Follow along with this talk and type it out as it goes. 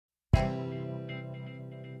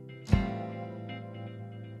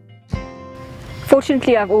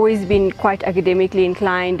Fortunately, I've always been quite academically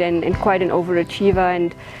inclined and quite an overachiever,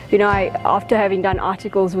 and after having done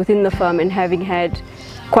articles within the firm and having had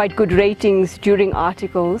quite good ratings during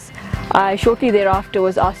articles, I shortly thereafter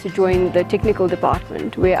was asked to join the technical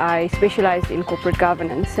department where I specialized in corporate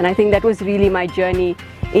governance, and I think that was really my journey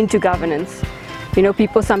into governance.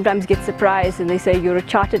 People sometimes get surprised and they say you're a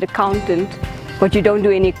chartered accountant but you don't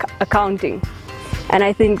do any accounting. And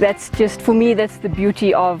I think that's just, for me, that's the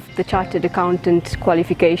beauty of the chartered accountant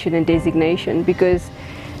qualification and designation, because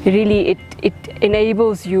really it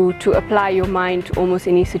enables you to apply your mind to almost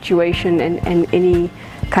any situation and any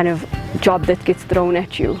kind of job that gets thrown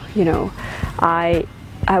at you. I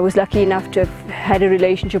was lucky enough to have had a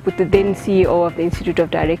relationship with the then CEO of the Institute of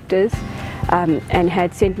Directors, and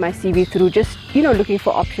had sent my CV through just looking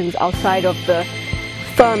for options outside of the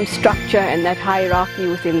firm structure and that hierarchy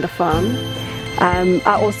within the firm.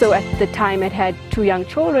 I also at the time had 2 young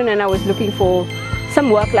children, and I was looking for some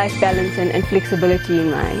work-life balance and flexibility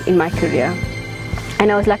in my career.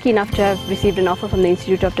 And I was lucky enough to have received an offer from the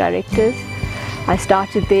Institute of Directors. I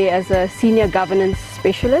started there as a senior governance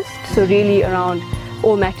specialist, so really around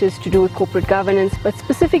all matters to do with corporate governance, but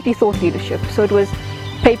specifically thought leadership. So it was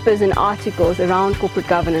papers and articles around corporate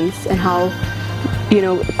governance and how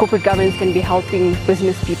corporate governance can be helping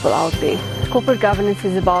business people out there. Corporate governance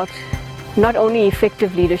is about not only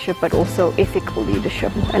effective leadership but also ethical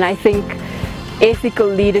leadership, and I think ethical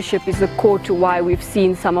leadership is the core to why we've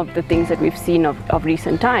seen some of the things that we've seen of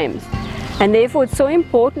recent times. And therefore it's so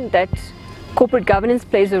important that corporate governance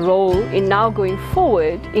plays a role in now going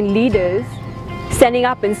forward in leaders standing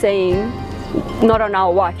up and saying, not on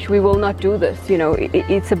our watch, we will not do this.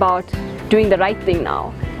 It's about doing the right thing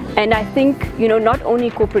now. And I think, not only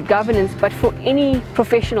corporate governance, but for any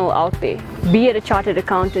professional out there, be it a chartered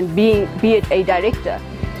accountant, be it a director,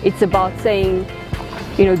 it's about saying,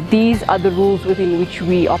 these are the rules within which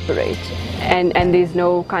we operate. And there's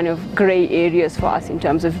no kind of grey areas for us in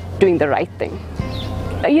terms of doing the right thing.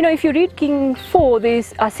 If you read King 4,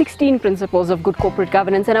 there's 16 principles of good corporate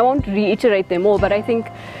governance, and I won't reiterate them all, but I think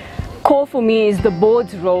core for me is the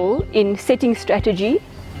board's role in setting strategy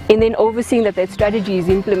and then overseeing that strategy is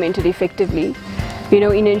implemented effectively,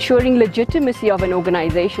 in ensuring legitimacy of an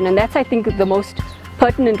organization. And that's, I think, the most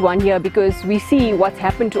pertinent one here, because we see what's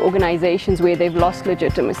happened to organizations where they've lost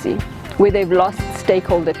legitimacy, where they've lost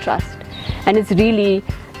stakeholder trust. And it's really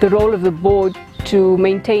the role of the board to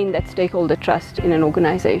maintain that stakeholder trust in an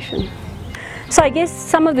organization. So I guess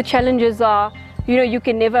some of the challenges are, you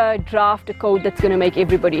can never draft a code that's going to make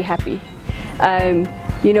everybody happy.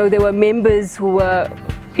 There were members who were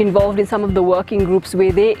involved in some of the working groups where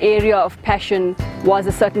their area of passion was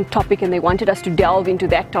a certain topic, and they wanted us to delve into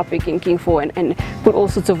that topic in King 4 and put all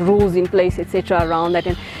sorts of rules in place, etc. around that.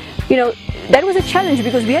 And that was a challenge,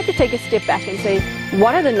 because we had to take a step back and say,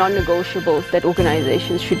 what are the non-negotiables that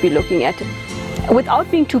organizations should be looking at, without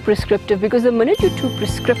being too prescriptive, because the minute you're too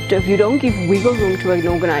prescriptive, you don't give wiggle room to an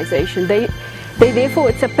organization. Therefore,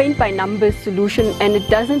 it's a paint by numbers solution, and it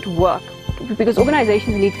doesn't work, because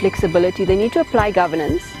organizations need flexibility. They need to apply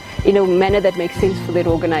governance in a manner that makes sense for their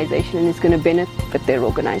organization and is going to benefit their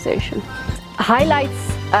organization.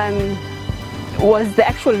 Highlights was the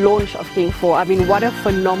actual launch of King 4. I mean, what a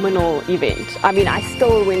phenomenal event. I mean, I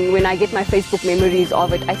still, when I get my Facebook memories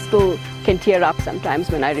of it, I still can tear up sometimes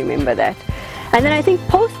when I remember that. And then I think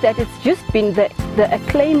post that, it's just been the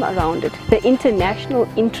acclaim around it, the international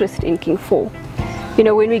interest in King 4.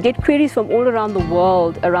 When we get queries from all around the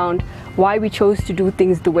world around why we chose to do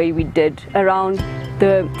things the way we did, around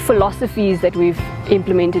the philosophies that we've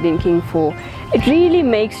implemented in King 4, it really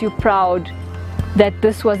makes you proud that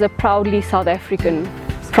this was a proudly South African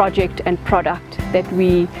project and product that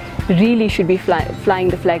we really should be flying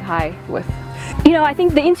the flag high with. I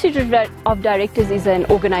think the Institute of Directors is an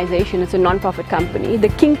organization, it's a non-profit company. The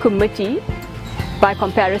King Committee, by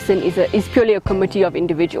comparison, is purely a committee of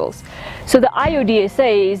individuals. So the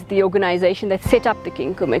IODSA is the organization that set up the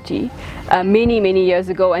King Committee many years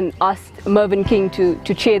ago, and asked Mervyn King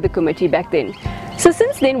to chair the committee back then. So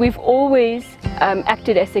since then, we've always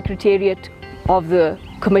acted as secretariat of the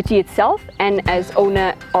committee itself and as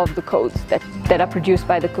owner of the codes that are produced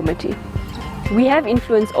by the committee. We have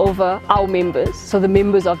influence over our members, so the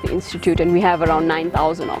members of the Institute, and we have around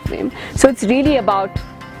 9,000 of them. So it's really about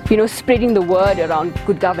spreading the word around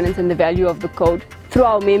good governance and the value of the code through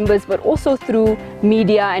our members, but also through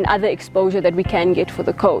media and other exposure that we can get for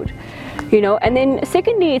the code. And then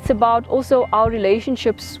secondly, it's about also our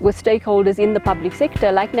relationships with stakeholders in the public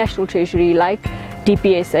sector, like National Treasury, like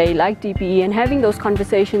DPSA, like DPE, and having those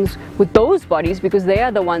conversations with those bodies, because they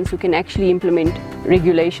are the ones who can actually implement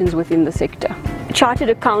regulations within the sector. chartered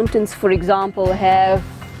accountants, for example, have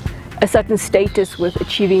a certain status with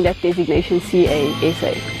achieving that designation CA,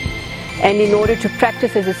 SA. And in order to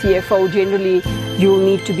practice as a CFO, generally you'll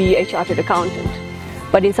need to be a chartered accountant.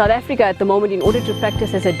 But in South Africa at the moment, in order to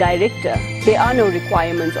practice as a director, there are no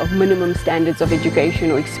requirements of minimum standards of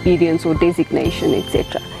education or experience or designation,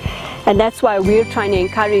 etc. And that's why we're trying to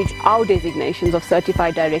encourage our designations of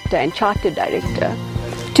certified director and chartered director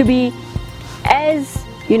to be as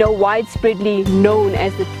widespreadly known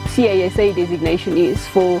as the CASA designation is.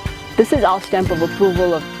 For this is our stamp of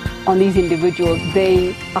approval on these individuals.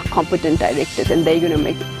 They are competent directors and they're going to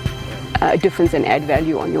make a difference and add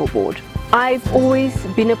value on your board. I've always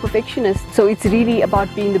been a perfectionist, so it's really about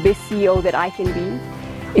being the best CEO that I can be.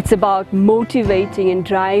 It's about motivating and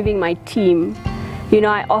driving my team.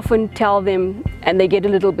 I often tell them, and they get a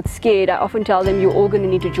little bit scared, I often tell them, you're all going to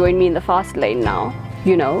need to join me in the fast lane now,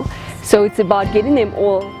 So it's about getting them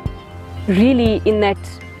all really in that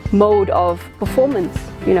mode of performance,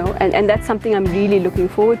 and that's something I'm really looking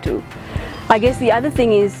forward to. I guess the other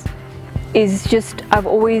thing is just I've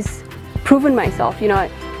always proven myself.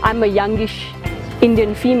 I'm a youngish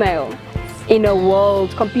Indian female in a world,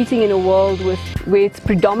 competing in a world where it's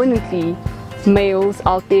predominantly males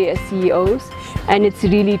out there as CEOs, and it's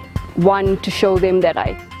really one to show them that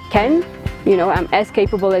I can, I'm as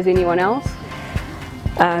capable as anyone else.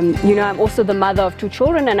 I'm also the mother of 2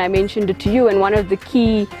 children, and I mentioned it to you, and one of the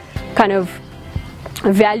key kind of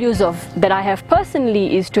values that I have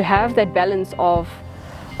personally is to have that balance of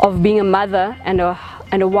being a mother and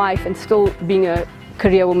a wife and still being a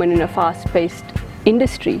career woman in a fast-paced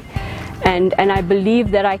industry. And I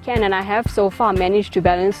believe that I can, and I have so far managed to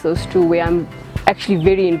balance those two, where I'm actually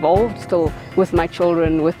very involved still with my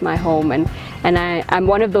children, with my home, and I'm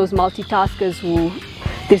one of those multitaskers who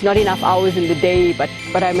there's not enough hours in the day, but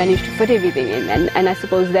I manage to fit everything in, and I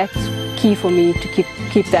suppose that's key for me to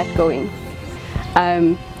keep that going.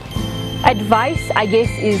 Advice, I guess,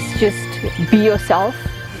 is just be yourself.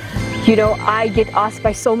 I get asked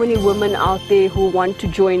by so many women out there who want to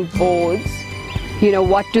join boards,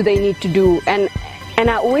 what do they need to do? And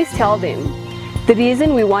I always tell them, the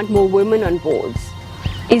reason we want more women on boards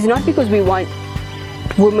is not because we want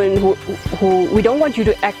women who we don't want you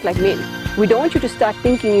to act like men. We don't want you to start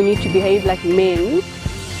thinking you need to behave like men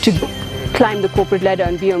to climb the corporate ladder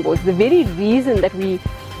and be on boards. The very reason that we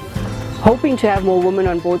hoping to have more women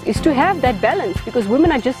on boards is to have that balance, because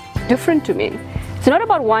women are just different to men. It's not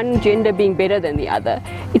about one gender being better than the other.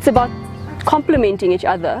 It's about complementing each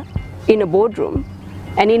other in a boardroom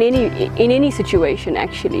and in any situation,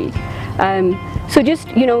 actually. So just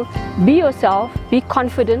be yourself, be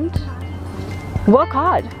confident, work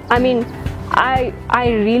hard. I mean, I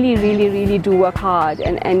really do work hard,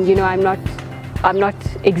 and I'm not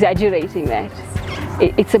exaggerating that.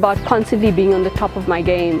 It's about constantly being on the top of my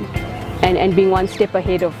game and being one step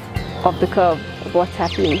ahead of the curve of what's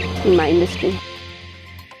happening in my industry.